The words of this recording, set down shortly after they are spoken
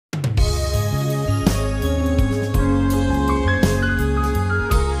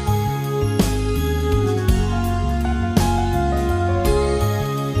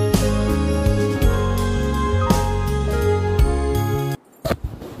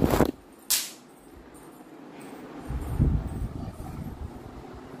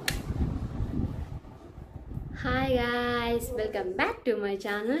Hi guys, welcome back to my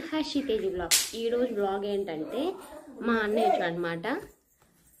channel Harshi Teji blog. ఈరోజు blog ఏంటంటే మా అన్నయ్య వచ్చాడు అనమాట.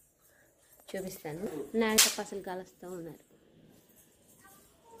 చూపిస్తాను. నాకు అసలు కలుస్తూ ఉన్నారు.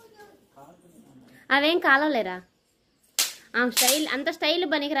 అవేం కాలవలేరా? స్టైల్ అంత స్టైల్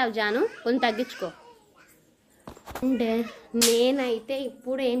పనికిరావు జాను, కొంచెం తగ్గించుకో. అంటే నేనైతే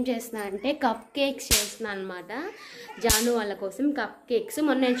ఇప్పుడు ఏం చేస్తున్నా అంటే కప్ కేక్స్ చేస్తున్నాను అనమాట. జాను వాళ్ళ కోసం కప్ కేక్స్.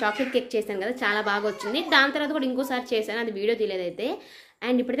 మొన్న నేను చాక్లెట్ కేక్ చేశాను కదా, చాలా బాగా వచ్చింది. దాని తర్వాత కూడా ఇంకోసారి చేశాను, అది వీడియో తీయలేదైతే.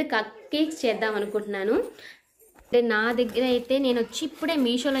 అండ్ ఇప్పుడైతే కప్ కేక్స్ చేద్దాం అనుకుంటున్నాను. అంటే నా దగ్గర అయితే నేను వచ్చి ఇప్పుడే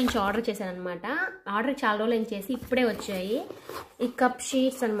మీషోలో నుంచి ఆర్డర్ చేశాను అనమాట. ఆర్డర్ చాలా రోజులు నుంచి చేసి ఇప్పుడే వచ్చాయి ఈ కప్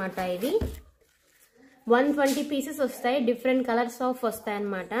షీట్స్ అనమాట. ఇవి 120 పీసెస్ వస్తాయి, డిఫరెంట్ కలర్స్ ఆఫ్ వస్తాయి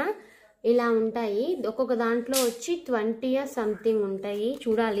అన్నమాట. ఇలా ఉంటాయి. ఒక్కొక్క దాంట్లో వచ్చి 20 సంథింగ్ ఉంటాయి.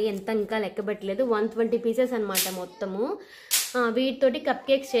 చూడాలి ఎంత, ఇంకా లెక్క పెట్టలేదు. 120 పీసెస్ అనమాట మొత్తము. వీటితోటి కప్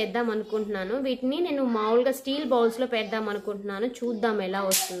కేక్స్ చేద్దాం అనుకుంటున్నాను. వీటిని నేను మామూలుగా స్టీల్ బౌల్స్లో పెడదాం అనుకుంటున్నాను. చూద్దాం ఎలా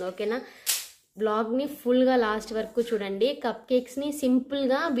వస్తుందో. ఓకేనా, బ్లాగ్ని ఫుల్గా లాస్ట్ వరకు చూడండి. కప్ కేక్స్ని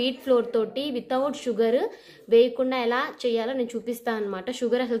సింపుల్గా వీట్ ఫ్లోర్ తోటి వితౌట్ షుగర్ వేయకుండా ఎలా చేయాలో నేను చూపిస్తాను అనమాట.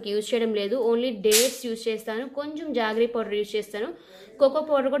 షుగర్ అసలు యూజ్ చేయడం లేదు, ఓన్లీ డేట్స్ యూజ్ చేస్తాను, కొంచెం జాగరీ పౌడర్ యూజ్ చేస్తాను. కోకో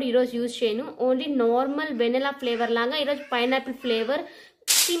పౌడర్ కూడా ఈరోజు యూజ్ చేయను. ఓన్లీ నార్మల్ వెనిలా ఫ్లేవర్ లాగా ఈరోజు pineapple flavour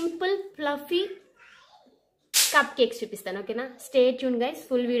simple fluffy cup cakes చూపిస్తాను. ఓకేనా, stay tune guys,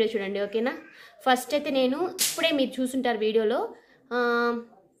 full video చూడండి. ఓకేనా, ఫస్ట్ అయితే నేను ఇప్పుడే మీరు చూసుంటారు వీడియోలో,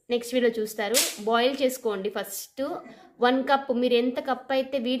 నెక్స్ట్ వీడియో చూస్తారు. బాయిల్ చేసుకోండి ఫస్ట్. 1 కప్, మీరు ఎంత కప్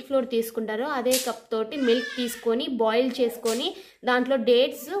అయితే వీట్ ఫ్లోర్ తీసుకుంటారో అదే కప్ తోటి మిల్క్ తీసుకొని బాయిల్ చేసుకొని దాంట్లో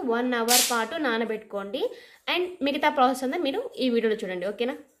డేట్స్ 1 అవర్ పాటు నానబెట్టుకోండి. అండ్ మిగతా ప్రాసెస్ అంతా మీరు ఈ వీడియోలో చూడండి.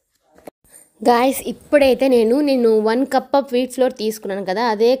 ఓకేనా గాయస్, ఇప్పుడైతే నేను 1 కప్ ఆఫ్ వీట్ ఫ్లోర్ తీసుకున్నాను కదా,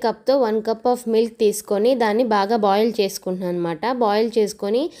 అదే కప్తో 1 కప్ ఆఫ్ మిల్క్ తీసుకొని దాన్ని బాగా బాయిల్ చేసుకుంటున్నాను అనమాట. బాయిల్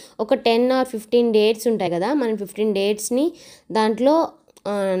చేసుకొని ఒక 10 or 15 డేట్స్ ఉంటాయి కదా, మనం 15 డేట్స్ని దాంట్లో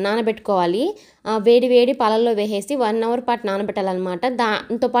నానబెట్టుకోవాలి. వేడి వేడి పాలల్లో వేసేసి 1 అవర్ పాటు నానబెట్టాలన్నమాట.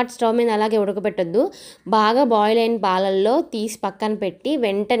 దాంతోపాటు స్టవ్ మీద అలాగే ఉడకబెట్టద్దు. బాగా బాయిల్ అయిన పాలల్లో తీసి పక్కన పెట్టి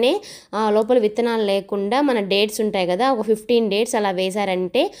వెంటనే లోపల విత్తనాలు లేకుండా మన డేట్స్ ఉంటాయి కదా, ఒక 15 డేట్స్ అలా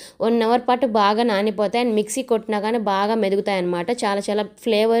వేసారంటే 1 అవర్ పాటు బాగా నానిపోతాయి. అండ్ మిక్సీ కొట్టినా కానీ బాగా మెదుగుతాయి అన్నమాట. చాలా చాలా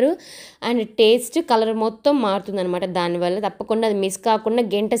ఫ్లేవరు అండ్ టేస్ట్, కలర్ మొత్తం మారుతుంది అనమాట. దానివల్ల తప్పకుండా అది మిస్ కాకుండా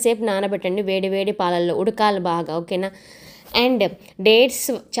గంట సేపు నానబెట్టండి వేడి వేడి పాలల్లో, ఉడకాలి బాగా. ఓకేనా, అండ్ డేట్స్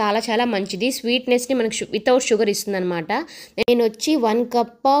చాలా చాలా మంచిది, స్వీట్నెస్ని మనకి వితౌట్ షుగర్ ఇస్తుంది అనమాట. నేను వచ్చి 1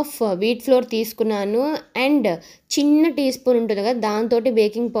 కప్ ఆఫ్ వీట్ ఫ్లోర్ తీసుకున్నాను. అండ్ చిన్న టీ స్పూన్ ఉంటుంది కదా, దాంతో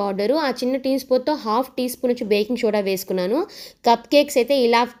బేకింగ్ పౌడరు, ఆ చిన్న టీ స్పూన్తో 1/2 టీ స్పూన్ వచ్చి బేకింగ్ సోడా వేసుకున్నాను. కప్ కేక్స్ అయితే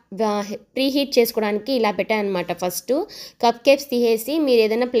ఇలా ప్రీ హీట్ చేసుకోవడానికి ఇలా పెట్టాను అనమాట. ఫస్ట్ కప్ కేక్స్ తీసేసి మీరు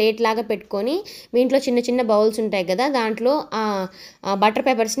ఏదైనా ప్లేట్ లాగా పెట్టుకొని మీ ఇంట్లో చిన్న చిన్న బౌల్స్ ఉంటాయి కదా, దాంట్లో బటర్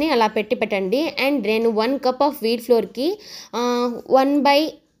పేపర్స్ని అలా పెట్టండి. అండ్ నేను 1 కప్ ఆఫ్ వీట్ ఫ్లోర్కి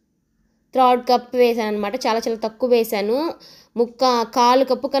 1/3 కప్ వేసాను అనమాట. చాలా చాలా తక్కువ వేసాను. 1/4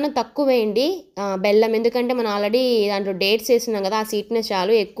 కప్పు కన్నా తక్కువ వేయండి బెల్లం, ఎందుకంటే మనం ఆల్రెడీ దాంట్లో డేట్స్ వేస్తున్నాం కదా, ఆ స్వీట్నెస్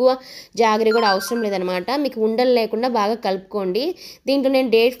చాలు, ఎక్కువ జాగరీ కూడా అవసరం లేదనమాట. మీకు ఉండలు లేకుండా బాగా కలుపుకోండి. దీంట్లో నేను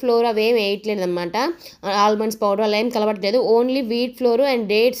డేట్ ఫ్లోర్ అవేం వేయట్లేదు అనమాట, ఆల్మండ్స్ పౌడర్ అలా ఏం కలపట్లేదు, only wheat flour and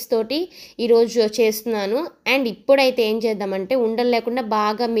dates తోటి ఈరోజు చేస్తున్నాను. అండ్ ఇప్పుడైతే ఏం చేద్దామంటే ఉండలు లేకుండా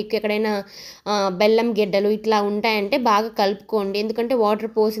బాగా, మీకు ఎక్కడైనా బెల్లం గెడ్డలు ఇట్లా ఉంటాయంటే బాగా కలుపుకోండి, ఎందుకంటే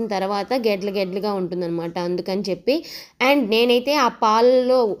వాటర్ పోసిన తర్వాత గెడ్లుగా ఉంటుందన్నమాట, అందుకని చెప్పి. అండ్ నేనైతే ఆ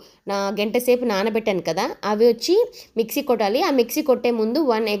పాలలో గంట సేపు నానబెట్టాను కదా, అవి వచ్చి మిక్సీ కొట్టాలి. ఆ మిక్సీ కొట్టే ముందు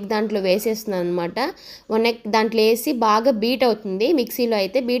 1 ఎగ్ దాంట్లో వేసేస్తున్నాను అనమాట. 1 ఎగ్ దాంట్లో వేసి బాగా బీట్ అవుతుంది. మిక్సీలో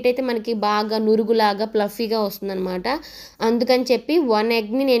అయితే బీట్ అయితే మనకి బాగా నురుగులాగా ఫ్లఫీగా వస్తుంది అనమాట. అందుకని చెప్పి 1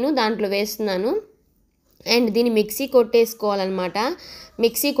 ఎగ్ని నేను దాంట్లో వేస్తున్నాను. అండ్ దీన్ని మిక్సీ కొట్టేసుకోవాలన్నమాట.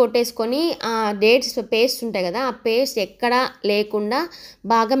 మిక్సీ కొట్టేసుకొని ఆ డేట్స్ పేస్ట్ ఉంటాయి కదా, ఆ పేస్ట్ ఎక్కడా లేకుండా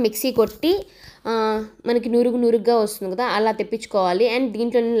బాగా మిక్సీ కొట్టి మనకి నురుగుగా వస్తుంది కదా, అలా తెప్పించుకోవాలి. అండ్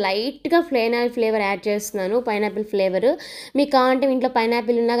దీంట్లో నేను లైట్గా ఫ్లేవర్ యాడ్ చేస్తున్నాను, పైనాపిల్ ఫ్లేవర్. మీకు కావాలంటే ఇంట్లో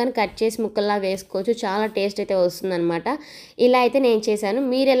పైనాపిల్ ఉన్నా కానీ కట్ చేసి ముక్కల్లా వేసుకోవచ్చు, చాలా టేస్ట్ అయితే వస్తుంది అనమాట. ఇలా అయితే నేను చేశాను.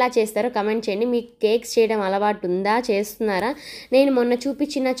 మీరు ఎలా చేస్తారో కమెంట్ చేయండి. మీకు కేక్స్ చేయడం అలవాటు ఉందా, చేస్తున్నారా? నేను మొన్న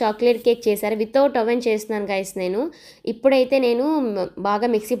చూపించిన చాక్లెట్ కేక్ చేశారు, వితౌట్ ఓవెన్ చేస్తున్నాను గైస్ నేను. ఇప్పుడైతే నేను బాగా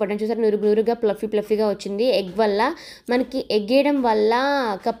మిక్సీ పట్టాను, చూసారు, నురుగుగా ఫ్లఫీగా వచ్చింది. ఎగ్ వల్ల, మనకి ఎగ్ వేయడం వల్ల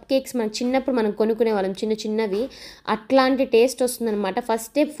కప్ కేక్స్ మనకి చిన్నప్పుడు మనం మనం కొనుక్కునే వాళ్ళం చిన్న చిన్నవి, అట్లాంటి టేస్ట్ వస్తుందన్నమాట.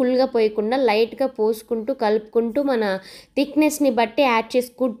 ఫస్టే ఫుల్గా పోయకుండా లైట్గా పోసుకుంటూ కలుపుకుంటూ మన థిక్నెస్ని బట్టి యాడ్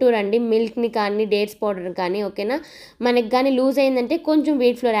చేసుకుంటూ రండి. మిల్క్ని కానీ డేట్స్ పౌడర్ కానీ, ఓకేనా. మనకి కానీ లూజ్ అయిందంటే కొంచెం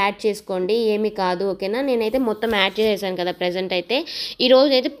వీట్ ఫ్లోర్ యాడ్ చేసుకోండి, ఏమీ కాదు, ఓకేనా. నేనైతే మొత్తం యాడ్ చేసేసాను కదా ప్రజెంట్ అయితే.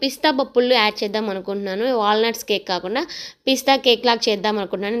 ఈరోజు అయితే పిస్తా పప్పులు యాడ్ చేద్దాం అనుకుంటున్నాను. వాల్నట్స్ కేక్ కాకుండా పిస్తా కేక్ లాగా చేద్దాం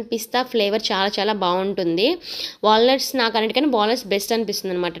అనుకుంటున్నాను. పిస్తా ఫ్లేవర్ చాలా చాలా బాగుంటుంది. వాల్నట్స్ నాకు అన్నిటికన్నా వాల్నట్స్ బెస్ట్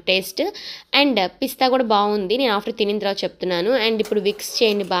అనిపిస్తుంది అనమాట టేస్ట్. అండ్ పిస్తా కూడా బాగుంది, నేను ఆఫ్టర్ తినిన తర్వాత చెప్తున్నాను. అండ్ ఇప్పుడు మిక్స్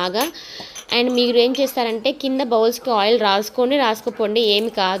చేయండి బాగా. అండ్ మీరు ఏం చేస్తారంటే కింద బౌల్స్కి ఆయిల్ రాసుకోపోండి,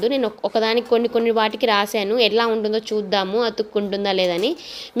 ఏమి కాదు. నేను ఒకదానికి కొన్ని వాటికి రాశాను, ఎలా ఉంటుందో చూద్దాము అతుక్కుంటుందా లేదని.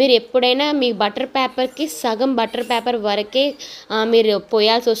 మీరు ఎప్పుడైనా మీ బటర్ పేపర్కి సగం బటర్ పేపర్ వరకే మీరు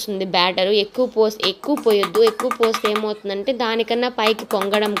పోయాల్సి వస్తుంది బ్యాటరు. ఎక్కువ పోయొద్దు. ఎక్కువ పోస్తే ఏమవుతుందంటే దానికన్నా పైకి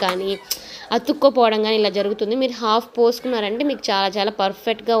పొంగడం కానీ అతుక్కోపోవడం కానీ ఇలా జరుగుతుంది. మీరు హాఫ్ పోసుకున్నారంటే మీకు చాలా చాలా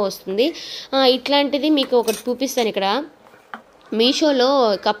పర్ఫెక్ట్గా వస్తుంది. ఇట్లాంటిది మీకు ఒకటి చూపిస్తాను. ఇక్కడ మీషోలో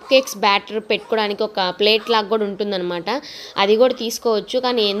కప్ కేక్స్ బ్యాటర్ పెట్టుకోవడానికి ఒక ప్లేట్ లాగా కూడా ఉంటుందన్నమాట, అది కూడా తీసుకోవచ్చు.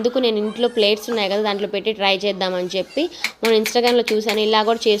 కానీ ఎందుకు, నేను ఇంట్లో ప్లేట్స్ ఉన్నాయి కదా దాంట్లో పెట్టి ట్రై చేద్దామని చెప్పి నేను ఇన్స్టాగ్రామ్లో చూశాను, ఇలా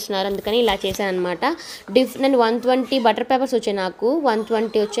కూడా చేస్తున్నారు, అందుకని ఇలా చేశాను అనమాట. నేను 120 బటర్ పేపర్స్ వచ్చాయి, నాకు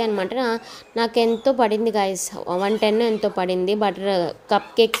 120 వచ్చాయన్నమాట. నాకు ఎంతో పడింది గాయస్, 110 ఎంతో పడింది బటర్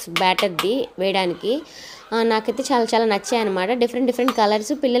కప్ కేక్స్ బ్యాటర్ది వేయడానికి. నాకైతే చాలా చాలా నచ్చాయి అనమాట. డిఫరెంట్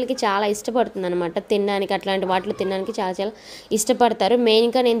కలర్స్ పిల్లలకి చాలా ఇష్టపడుతుంది అనమాట తినడానికి, అట్లాంటి వాటిలో తినడానికి చాలా చాలా ఇష్టపడతారు.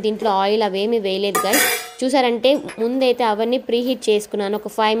 మెయిన్గా నేను దీంట్లో ఆయిల్ అవేమీ వేయలేదు గాయస్. చూసారంటే ముందైతే అవన్నీ ప్రీహీట్ చేసుకున్నాను.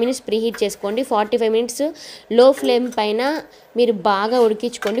 ఒక 5 మినిట్స్ ప్రీహీట్ చేసుకోండి. 45 మినిట్స్ లో ఫ్లేమ్ పైన మీరు బాగా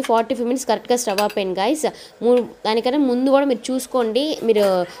ఉడికించుకోండి. 45 మినిట్స్ కరెక్ట్గా స్టవ్ ఆపేయండి గాయస్. దానికన్నా ముందు కూడా మీరు చూసుకోండి, మీరు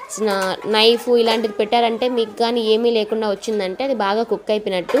నైఫ్ ఇలాంటిది పెట్టారంటే మీకు కానీ ఏమీ లేకుండా వచ్చిందంటే అది బాగా కుక్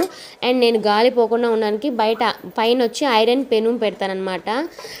అయిపోయినట్టు. అండ్ నేను గాలి పోకుండా ఉండడానికి బయట పైన వచ్చి ఐరన్ పెను పెడతానమాట.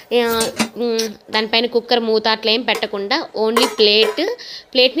 దానిపైన కుక్కర్ మూత అట్లా ఏం పెట్టకుండా ఓన్లీ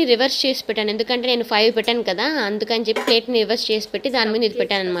ప్లేట్ని రివర్స్ చేసి పెట్టాను, ఎందుకంటే నేను 5 పెట్టాను కదా, అందుకని చెప్పి ప్లేట్ని రివర్స్ చేసి పెట్టి దాని మీద ఇది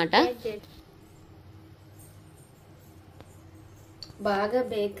పెట్టాను అనమాట. బాగా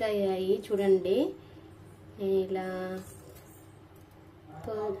బేక్ అయ్యాయి చూడండి. ఇలా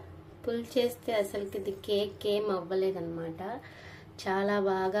పుల్ చేస్తే అసలుకి ఇది కేక్ ఏం అవ్వలేదన్నమాట, చాలా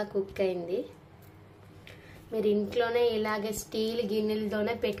బాగా కుక్ అయింది. మీరు ఇంట్లోనే ఇలాగే స్టీల్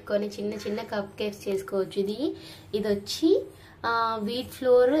గిన్నెలతోనే పెట్టుకొని చిన్న చిన్న కప్ కేక్స్ చేసుకోవచ్చు. ఇది వచ్చి వీట్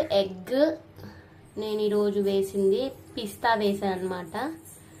ఫ్లోర్, ఎగ్, నేను ఈరోజు వేసింది పిస్తా వేసాను అనమాట.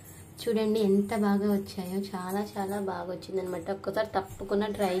 చూడండి ఎంత బాగా వచ్చాయో, చాలా చాలా బాగా వచ్చిందనమాట. ఒక్కసారి తప్పకుండా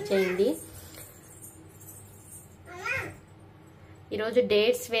ట్రై చేయండి. ఈరోజు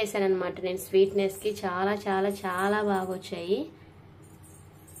డేట్స్ వేసాను అనమాట నేను స్వీట్నెస్కి, చాలా చాలా చాలా బాగా వచ్చాయి.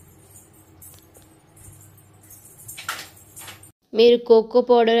 మీరు కోకో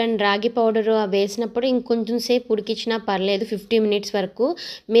పౌడర్ అండ్ రాగి పౌడర్ వేసినప్పుడు ఇంకొంచెం సేపు ఉడికించినా పర్లేదు, 50 మినిట్స్ వరకు.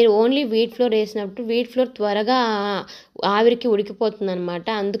 మీరు ఓన్లీ వీట్ ఫ్లోర్ వేసినప్పుడు వీట్ ఫ్లోర్ త్వరగా ఆవిరికి ఉడికిపోతుంది అనమాట.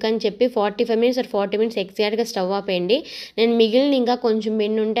 అందుకని చెప్పి 45 మినిట్స్ ఆర్ 40 మినిట్స్ ఎగ్జాక్ట్గా స్టవ్ ఆపేయండి. నేను మిగిలిన ఇంకా కొంచెం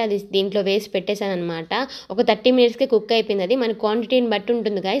పిండి ఉంటే అది దీంట్లో వేసి పెట్టేశాను అనమాట. ఒక 30 మినిట్స్కి కుక్ అయిపోయింది. అది మన క్వాంటిటీని బట్టి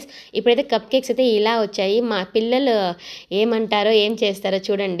ఉంటుంది గైస్. ఇప్పుడైతే కప్ కేక్స్ అయితే ఇలా వచ్చాయి. మా పిల్లలు ఏమంటారో ఏం చేస్తారో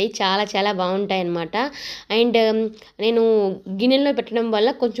చూడండి, చాలా చాలా బాగుంటాయి అనమాట. అండ్ నేను గిన్నెలో పెట్టడం వల్ల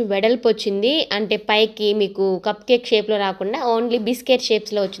కొంచెం వెడల్పు వచ్చింది, అంటే పైకి మీకు కప్ కేక్ షేప్లో రాకుండా ఓన్లీ బిస్కెట్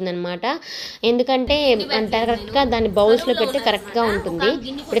షేప్స్లో వచ్చిందనమాట. ఎందుకంటే కరెక్ట్గా దాన్ని బౌల్స్లో పెడితే కరెక్ట్గా ఉంటుంది.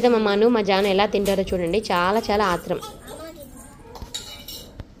 ఇప్పుడైతే మా మను మా జాను ఎలా తింటారో చూడండి, చాలా చాలా ఆత్రం.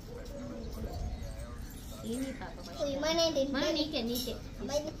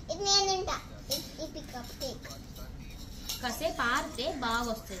 కాసేపు ఆరితే బాగా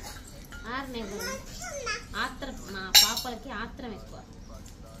వస్తుంది, ఆరనే ఆత్రం, మా పాపలకి ఆత్రం ఎక్కువ.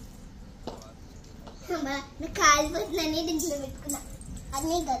 కాలిపోతుందని దీంట్లో పెట్టుకున్నా, అది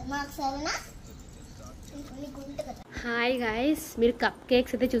మాకు సరేనా. హాయ్ గాయస్, మీరు కప్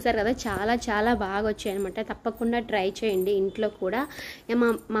కేక్స్ అయితే చూసారు కదా, చాలా చాలా బాగా వచ్చాయి అనమాట. తప్పకుండా ట్రై చేయండి ఇంట్లో కూడా.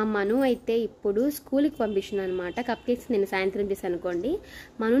 మా మను అయితే ఇప్పుడు స్కూల్కి పంపించిన అనమాట. కప్ కేక్స్ నేను సాయంత్రం చేసి అనుకోండి,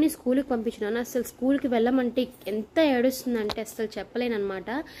 మనుని స్కూల్కి పంపించినాను. అసలు స్కూల్కి వెళ్ళమంటే ఎంత ఏడుస్తుందంటే అసలు చెప్పలేను అనమాట.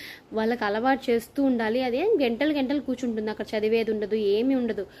 వాళ్ళకి అలవాటు చేస్తూ ఉండాలి. అదే గంటలు కూర్చుంటుంది, అక్కడ చదివేది ఉండదు, ఏమీ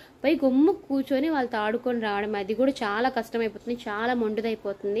ఉండదు. పై గొమ్ము కూర్చొని వాళ్ళతో ఆడుకొని రావడం, అది కూడా చాలా కష్టమైపోతుంది, చాలా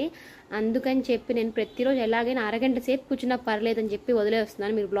మొండిదైపోతుంది. అందుకని చెప్పి నేను ప్రతిరోజు ఎలాగైనా అరగంట సేపు కూర్చున్నా పర్లేదని చెప్పి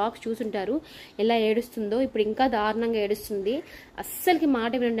వదిలేస్తున్నాను. మీరు బ్లాగ్స్ చూసుంటారు ఎలా ఏడుస్తుందో. ఇప్పుడు ఇంకా దారుణంగా ఏడుస్తుంది, అస్సలకి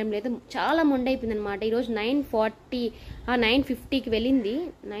మాట వినడం లేదు, చాలా మొండైపోయింది అనమాట. ఈరోజు 9:50కి వెళ్ళింది,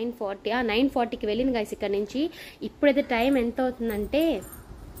 9:40కి వెళ్ళింది గైస్ ఇక్కడ నుంచి. ఇప్పుడైతే టైం ఎంత అవుతుందంటే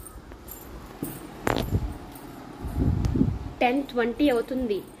 10:20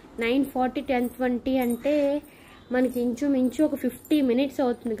 అవుతుంది. 9:40 10:20 అంటే మనకి ఇంచుమించు ఒక 50 మినిట్స్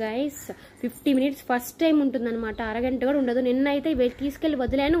అవుతుంది గైస్. 50 మినిట్స్ ఫస్ట్ టైం ఉంటుందన్నమాట, అరగంట కూడా ఉండదు. నిన్న అయితే తీసుకెళ్ళి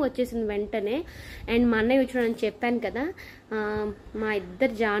వదిలేను, వచ్చేసింది వెంటనే. అండ్ మా అన్నయ్య వచ్చాడని చెప్పాను కదా, మా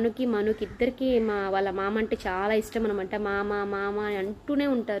ఇద్దరు జానుకి మనుకి ఇద్దరికి వాళ్ళ మామ అంటే చాలా ఇష్టం అనమాట. మామ మామ అని అంటూనే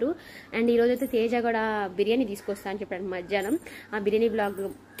ఉంటారు. అండ్ ఈరోజు అయితే తేజ కూడా బిర్యానీ తీసుకొస్తా అని చెప్పాడు మధ్యాహ్నం. ఆ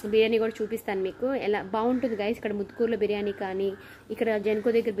బిర్యానీ కూడా చూపిస్తాను మీకు, ఎలా బాగుంటుంది గైస్. ఇక్కడ ముత్తుకూరులో బిర్యానీ కానీ, ఇక్కడ జెన్కో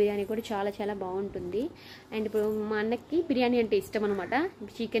దగ్గర బిర్యానీ కూడా చాలా చాలా బాగుంటుంది. అండ్ ఇప్పుడు మా అన్నకి బిర్యానీ అంటే ఇష్టం అనమాట.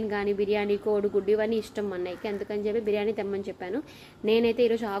 చికెన్ కానీ బిర్యానీ, కోడిగుడ్డు ఇవన్నీ ఇష్టం మా అన్నయ్యకి. అందుకని చెప్పి బిర్యానీ తెమ్మని చెప్పాను. నేనైతే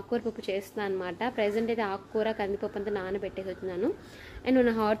ఈరోజు ఆకుకూర పప్పు చేస్తున్నాను అనమాట. ప్రజెంట్ అయితే ఆకుకూర కందిపప్పు అంతా నానబెట్టేసి వచ్చినాను. అండ్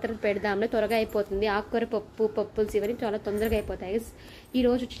నా హాట్ తర్వాత పెడదాంలో త్వరగా అయిపోతుంది. ఆకుకూర పప్పుల్స్ ఇవన్నీ చాలా తొందరగా అయిపోతాయి.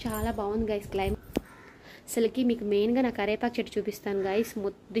 ఈరోజు చాలా బాగుంది గైస్ క్లైమేట్. అసలుకి మీకు మెయిన్గా నా కరేపాకు చెట్టు చూపిస్తాను గైస్.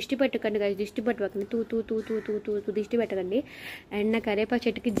 దిష్టి పెట్టకండి గైస్, దిష్టి పెట్టకండి, తూ తూ తూ తూ తూ తూ తూ దిష్టి పెట్టకండి. అండ్ నా కరేపాకు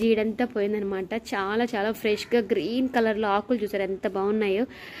చెట్టుకి జీడంతా పోయిందనమాట. చాలా చాలా ఫ్రెష్గా గ్రీన్ కలర్లో ఆకులు చూసారు ఎంత బాగున్నాయో.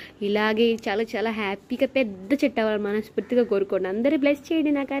 ఇలాగే చాలా చాలా హ్యాపీగా పెద్ద చెట్టు అవ్వాలి మనస్ఫూర్తిగా కోరుకోండి. అందరూ బ్లెస్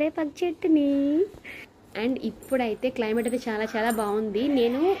చేయండి నా కరేపాకు చెట్టుని. అండ్ ఇప్పుడైతే క్లైమేట్ అయితే చాలా చాలా బాగుంది.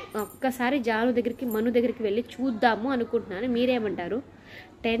 నేను ఒక్కసారి జాను దగ్గరికి మను దగ్గరికి వెళ్ళి చూద్దాము అనుకుంటున్నాను. మీరేమంటారు?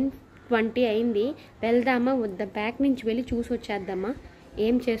 10:20 అయింది, వెళ్దామా వద్దా? బ్యాక్ నుంచి వెళ్ళి చూసి వచ్చేద్దామా,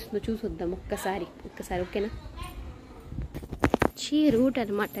 ఏం చేస్తుందో చూసి వద్దాం ఒక్కసారి. ఓకేనా? రూట్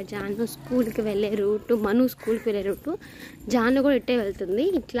అనమాట, జాను స్కూల్కి వెళ్ళే రూటు, మను స్కూల్కి వెళ్ళే రూటు. జాను కూడా ఇట్టే వెళ్తుంది,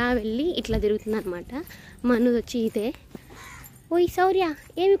 ఇట్లా వెళ్ళి ఇట్లా తిరుగుతుంది అనమాట. మను వచ్చి ఇదే. ఓయ్ శౌర్య,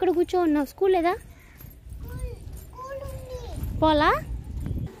 ఏమి ఇక్కడ కూర్చో ఉన్నావు? స్కూల్ లేదా? పోలా?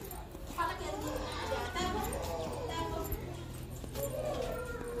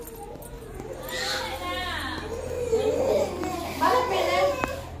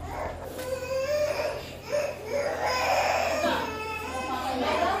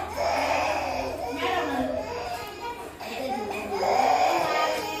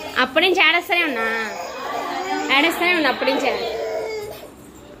 అప్పటి నుంచి ఆడేస్తూనే ఉన్నా అప్పటి నుంచే.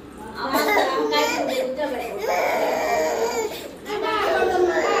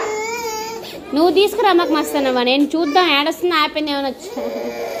 నువ్వు తీసుకురా మాకు మస్తున్నావా? నేను చూద్దాం ఏడొస్తుంది ఆపింది ఏమైనా వచ్చి.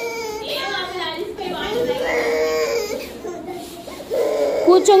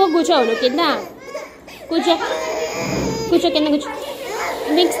 కూర్చోవు నువ్వు కింద కూర్చో కింద కూర్చో.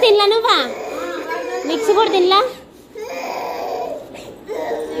 మిక్స్ తినలా నువ్వా? మిక్స్ కూడా తినలా?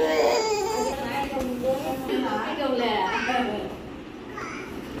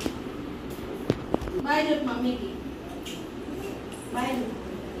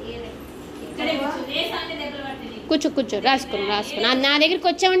 కూర్చో రాసుకుని నా దగ్గరికి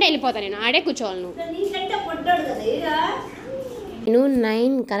వచ్చామంటే వెళ్ళిపోతా నేను. ఆడే కూర్చోవాలి నువ్వు.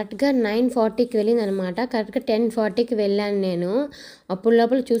 నేను కరెక్ట్గా 9:40కి వెళ్ళింది అనమాట. కరెక్ట్గా 10:40కి వెళ్ళాను నేను. అప్పుడు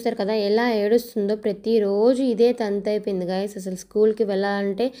లోపల చూసారు కదా ఎలా ఏడుస్తుందో. ప్రతిరోజు ఇదే తంత అయిపోయింది గాయస్. అసలు స్కూల్కి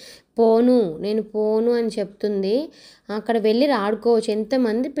వెళ్ళాలంటే నేను పోను అని చెప్తుంది. అక్కడ వెళ్ళి ఆడుకోవచ్చు,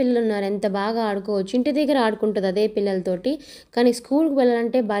 ఎంతమంది పిల్లలు ఉన్నారు, ఎంత బాగా ఆడుకోవచ్చు. ఇంటి దగ్గర ఆడుకుంటుంది అదే పిల్లలతోటి. కానీ స్కూల్కి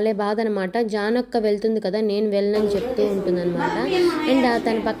వెళ్ళాలంటే భలే బాధ అనమాట. జానక్క వెళ్తుంది కదా, నేను వెళ్ళనని చెప్తూ ఉంటుంది అనమాట. అండ్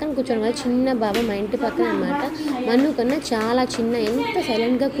తన పక్కన కూర్చోడం కదా చిన్న బాబా, మా ఇంటి పక్కన అనమాట. మన్ను కన్నా చాలా చిన్న, ఎంత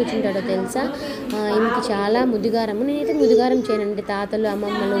సైలెంట్గా కూర్చుంటాడో తెలుసా. ఈమెకి చాలా ముదిగారము. నేనైతే ముదిగారం చేయనండి. తాతలు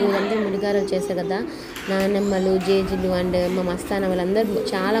అమ్మమ్మలు వీళ్ళందరూ ముదిగారం చేస్తారు కదా, నాన్నమ్మలు జేజీలు అండ్ మా మస్తాన వాళ్ళందరూ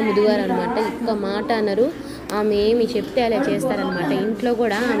చాలా ముదిగారు అనమాట. ఒక్క మాట అన్నారు. ఆమె ఏమి చెప్తే అలా చేస్తారనమాట. ఇంట్లో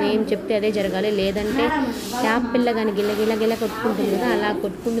కూడా ఆమె ఏం చెప్తే అదే జరగాలి, లేదంటే ట్యాప్ పిల్ల కానీ గిల్ల కొట్టుకుంటుంది కదా, అలా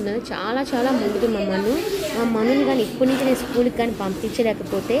కొట్టుకుంటుంది. చాలా చాలా ముందు మా మనుని కానీ ఇప్పటి నుంచి నేను స్కూల్కి కానీ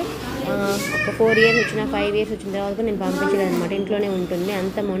పంపించలేకపోతే ఒక 4 years వచ్చిన 5 years వచ్చిన తర్వాత నేను పంపించలేదు అనమాట. ఇంట్లోనే ఉంటుంది,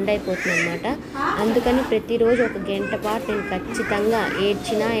 అంత మొండైపోతుంది అనమాట. అందుకని ప్రతిరోజు 1 గంట పాటు నేను ఖచ్చితంగా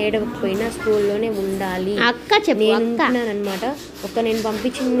ఏడ్చినా ఏడవకపోయినా స్కూల్లోనే ఉండాలి నేను ఉంటున్నాను అనమాట. నేను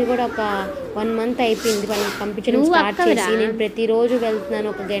పంపించింది కూడా ఒక 1 month అయిపోయింది పంపించడం స్టార్ట్ చేసి. నేను ప్రతిరోజు వెళ్తున్నాను,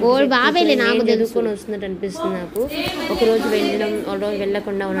 1 గంట చదువుకొని వస్తున్నట్టు అనిపిస్తుంది నాకు. ఒకరోజు వెళ్ళడం, ఒక రోజు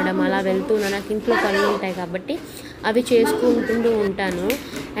వెళ్ళకుండా ఉండడం, అలా వెళ్తున్నాను. నాకు ఇంట్లో పనులు ఉంటాయి కాబట్టి అవి చేసుకుంటూ ఉంటాను.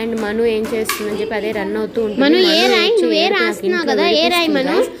 అండ్ మను ఏం చేస్తుందని చెప్పి అదే రన్ అవుతూ ఉంటుంది.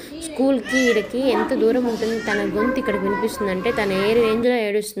 స్కూల్కి ఈడకి ఎంత దూరం ఉంటుంది, తన గొంతు ఇక్కడికి వినిపిస్తుందంటే తను ఏ రేంజ్లో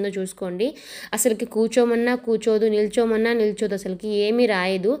ఏడుస్తుందో చూసుకోండి. అసలుకి కూర్చోమన్నా కూర్చోదు, నిల్చోమన్నా నిల్చోదు, అసలుకి ఏమీ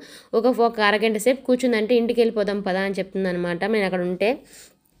రాయదు. ఒక అరగంట సేపు కూర్చుందంటే ఇంటికి వెళ్ళిపోదాం పదా అని చెప్తుంది అనమాట. నేను అక్కడ ఉంటే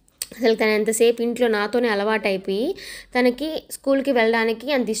అసలు తను ఎంతసేపు ఇంట్లో నాతోనే అలవాటైపోయి తనకి స్కూల్కి వెళ్ళడానికి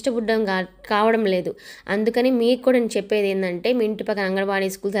అంత ఇష్టపడ్డం కావడం లేదు. అందుకని మీకు కూడా నేను చెప్పేది ఏంటంటే, మీ ఇంటి పక్కన అంగన్వాడీ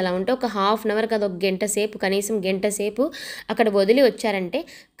స్కూల్స్ ఎలా ఉంటే ఒక హాఫ్ అన్ అవర్ కదా, ఒక గంట సేపు, కనీసం గంట సేపు అక్కడ వదిలి వచ్చారంటే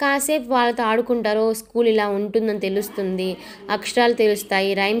కాసేపు వాళ్ళతో ఆడుకుంటారు. స్కూల్ ఇలా ఉంటుందని తెలుస్తుంది, అక్షరాలు తెలుస్తాయి,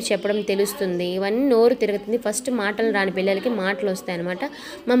 రైమ్స్ చెప్పడం తెలుస్తుంది, ఇవన్నీ నోరు తిరుగుతుంది. ఫస్ట్ మాటలు రాని పిల్లలకి మాటలు వస్తాయి అనమాట.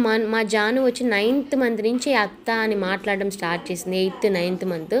 మా జాను వచ్చి 9th మంత్ నుంచి అత్త అని మాట్లాడడం స్టార్ట్ చేసింది. 8th 9th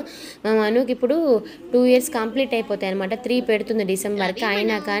month. మా మనుకి ఇప్పుడు 2 years కంప్లీట్ అయిపోతాయి అనమాట. 3 పెడుతుంది డిసెంబర్కి.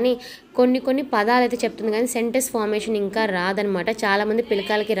 అయినా కానీ కొన్ని పదాలు అయితే చెప్తుంది, కానీ సెంటెన్స్ ఫార్మేషన్ ఇంకా రాదనమాట. చాలామంది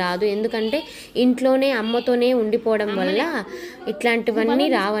పిల్లకాయలకి రాదు, ఎందుకంటే ఇంట్లోనే అమ్మతోనే ఉండిపోవడం వల్ల ఇట్లాంటివన్నీ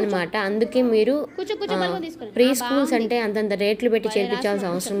రావన్నమాట. అందుకే మీరు ప్రీ స్కూల్స్ అంటే అంతంత రేట్లు పెట్టి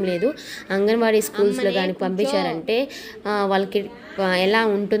చేర్పించాల్సిన అవసరం లేదు. అంగన్వాడీ స్కూల్స్లో కానీ పంపించారంటే వాళ్ళకి ఎలా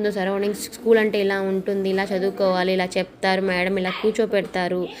ఉంటుందో సరౌండింగ్స్, స్కూల్ అంటే ఇలా ఉంటుంది, ఇలా చదువుకోవాలి, ఇలా చెప్తారు మేడం, ఇలా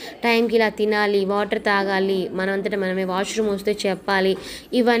కూర్చోపెడతారు, టైంకి ఇలా తినాలి, వాటర్ తాగాలి, మనమంతటా మనమే వాష్రూమ్ వస్తే చెప్పాలి,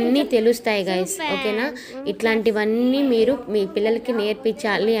 ఇవన్నీ తెలుస్తాయి గైస్. ఓకేనా? ఇట్లాంటివన్నీ మీరు మీ పిల్లలకి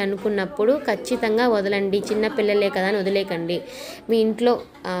నేర్పించాలి అనుకున్నప్పుడు ఖచ్చితంగా వదలండి. చిన్న పిల్లలే కదా అని వదిలేకండి. మీ ఇంట్లో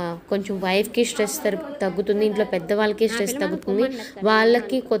కొంచెం వైఫ్కి స్ట్రెస్ తగ్గుతుంది, ఇంట్లో పెద్దవాళ్ళకి స్ట్రెస్ తగ్గుతుంది,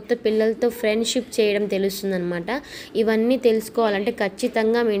 వాళ్ళకి కొత్త పిల్లలతో ఫ్రెండ్షిప్ చేయడం తెలుస్తుంది అనమాట. ఇవన్నీ తెలుసుకోవాలంటే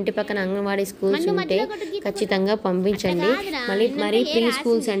ఖచ్చితంగా మీ ఇంటి పక్కన అంగన్వాడీ స్కూల్స్ ఉంటే ఖచ్చితంగా పంపించండి. మరీ ప్రీ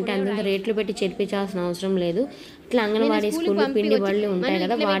స్కూల్స్ అంటే అంతంత రేట్లు పెట్టి చేర్పించాల్సిన అవసరం లేదు. ఇట్లా అంగన్వాడీ స్కూల్ పిండి బళ్ళు ఉంటాయి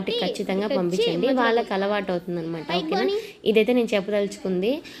కదా, వాటికి ఖచ్చితంగా పంపించండి, వాళ్ళకి అలవాటు అవుతుంది అనమాట. ఓకేనా? ఇదైతే నేను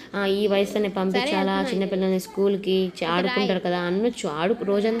చెప్పదలుచుకుంది. ఈ వయసులోనే పంపించాలా చిన్నపిల్లల్ని స్కూల్కి, ఆడుకుంటారు కదా అనొచ్చు,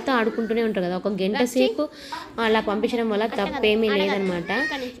 రోజంతా ఆడుకుంటూనే ఉంటారు కదా, ఒక గంట సేపు అలా పంపించడం వల్ల తప్పేమీ లేదనమాట.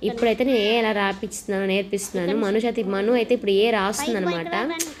 ఇప్పుడైతే నేను ఎలా నేర్పిస్తున్నాను. మను అయితే ఇప్పుడు రాస్తుంది అనమాట.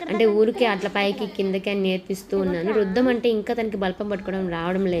 అంటే ఊరికే అట్లా పైకి కిందకి అని నేర్పిస్తూ ఉన్నాను. రుద్దం అంటే ఇంకా తనకి బల్పం పట్టుకోవడం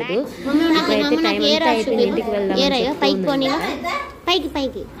రావడం లేదు. ఇప్పుడైతే టైం అంతా అయిపోయింది, ఇంటికి వెళ్దాం.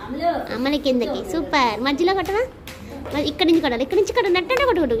 పైకి మళ్ళీ కిందకి. సూపర్. మధ్యలో కొట్టవా? ఇక్కడి నుంచి కొట్టాలి, నట్టంటే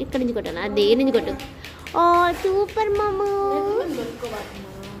కొట్టు, ఇక్కడి నుంచి కొట్టాలి, అదే నుంచి కొట్టు. ఓ సూపర్ మామూ.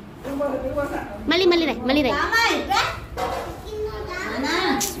 మళ్ళీ రై.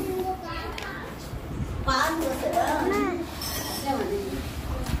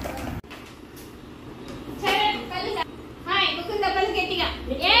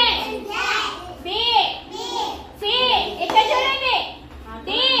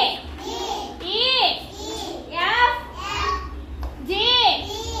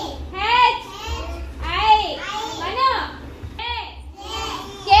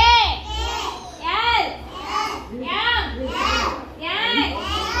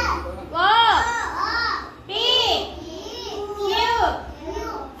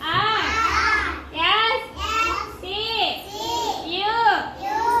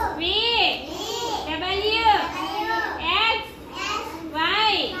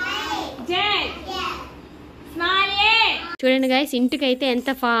 చూడండి గైస్, ఇంటికి అయితే ఎంత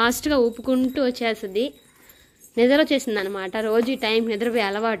ఫాస్ట్గా ఊపుకుంటూ వచ్చేస్తుంది. నిద్ర వచ్చేసింది అనమాట. రోజు ఈ టైంకి నిద్రపోయే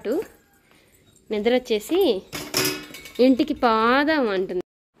అలవాటు. నిద్ర వచ్చేసి ఇంటికి పాదం అంటుంది.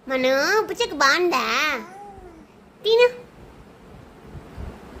 మనం పుచ్చకు బాగుందా? తిను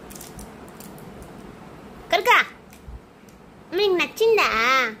కనుక. మీకు నచ్చిందా?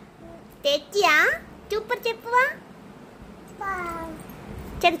 తెచ్చియా? సూపర్. చెప్పువా?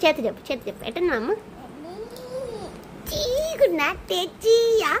 చేతి చెప్పు. ఎట్టన్నా అమ్మ? చీకున్నా.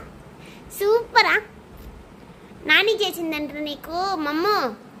 తెచ్చియా? సూపరా? నాని చేసిందంట నీకు మమ్మో.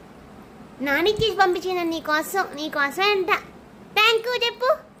 నాని చేసి పంపించింది నీకోసం అంట. థ్యాంక్ యూ చెప్పు.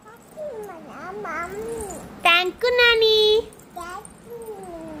 Thank you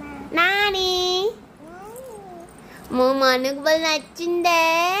Nani. మనుకు బల్ నచ్చిందే.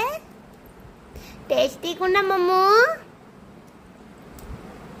 టేస్టీగా మమ్ము.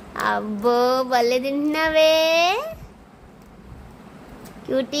 అబ్బో భలే తింటున్నావే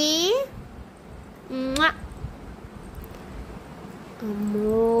క్యూటీ.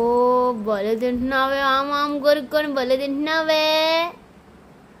 అమ్మో భలే తింటున్నావే. ఆమాము కొరుక్కొని భలే తింటున్నావే.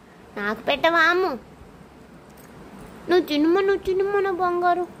 నాకు పెట్టవా అమ్ము? నువ్వు తిన్నమ్మా నా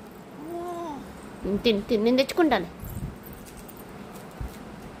బంగారు. నేను తెచ్చుకుంటాను.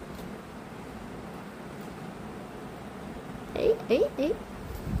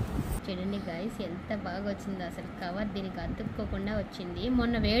 చూడండి గైస్, ఎంత బాగా వచ్చిందో అసలు. కవర్ దీనికి అతుక్కోకుండా వచ్చింది.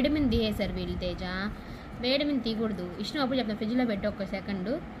 మొన్న వేడి మీద తీసేశారు వీళ్ళు. తేజ వేడి మీద తీయకూడదు, ఇష్టం అప్పుడు చెప్తాను ఫ్రిడ్జ్లో పెట్టి 1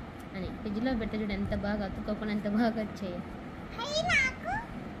 సెకండ్ అని. ఫ్రిడ్జ్లో పెడితే చూడు ఎంత బాగా అతుక్కోకుండా ఎంత బాగా వచ్చాయి.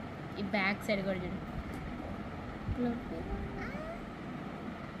 ఈ బ్యాక్ సైడ్ కూడా చూడు.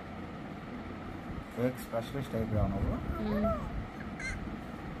 స్పెషలిస్ట్ అయిపోయావు నువ్వు.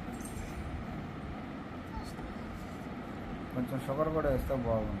 కొంచెం షుగర్ కూడా వేస్తే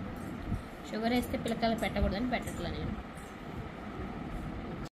బాగుంది. షుగర్ వేస్తే పిల్లకాయలు పెట్టకూడదని పెట్టట్లా నేను.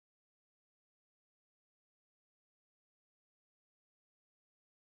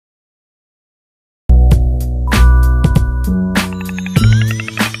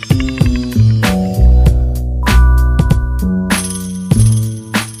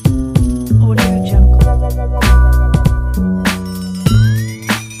 Audio Jungle.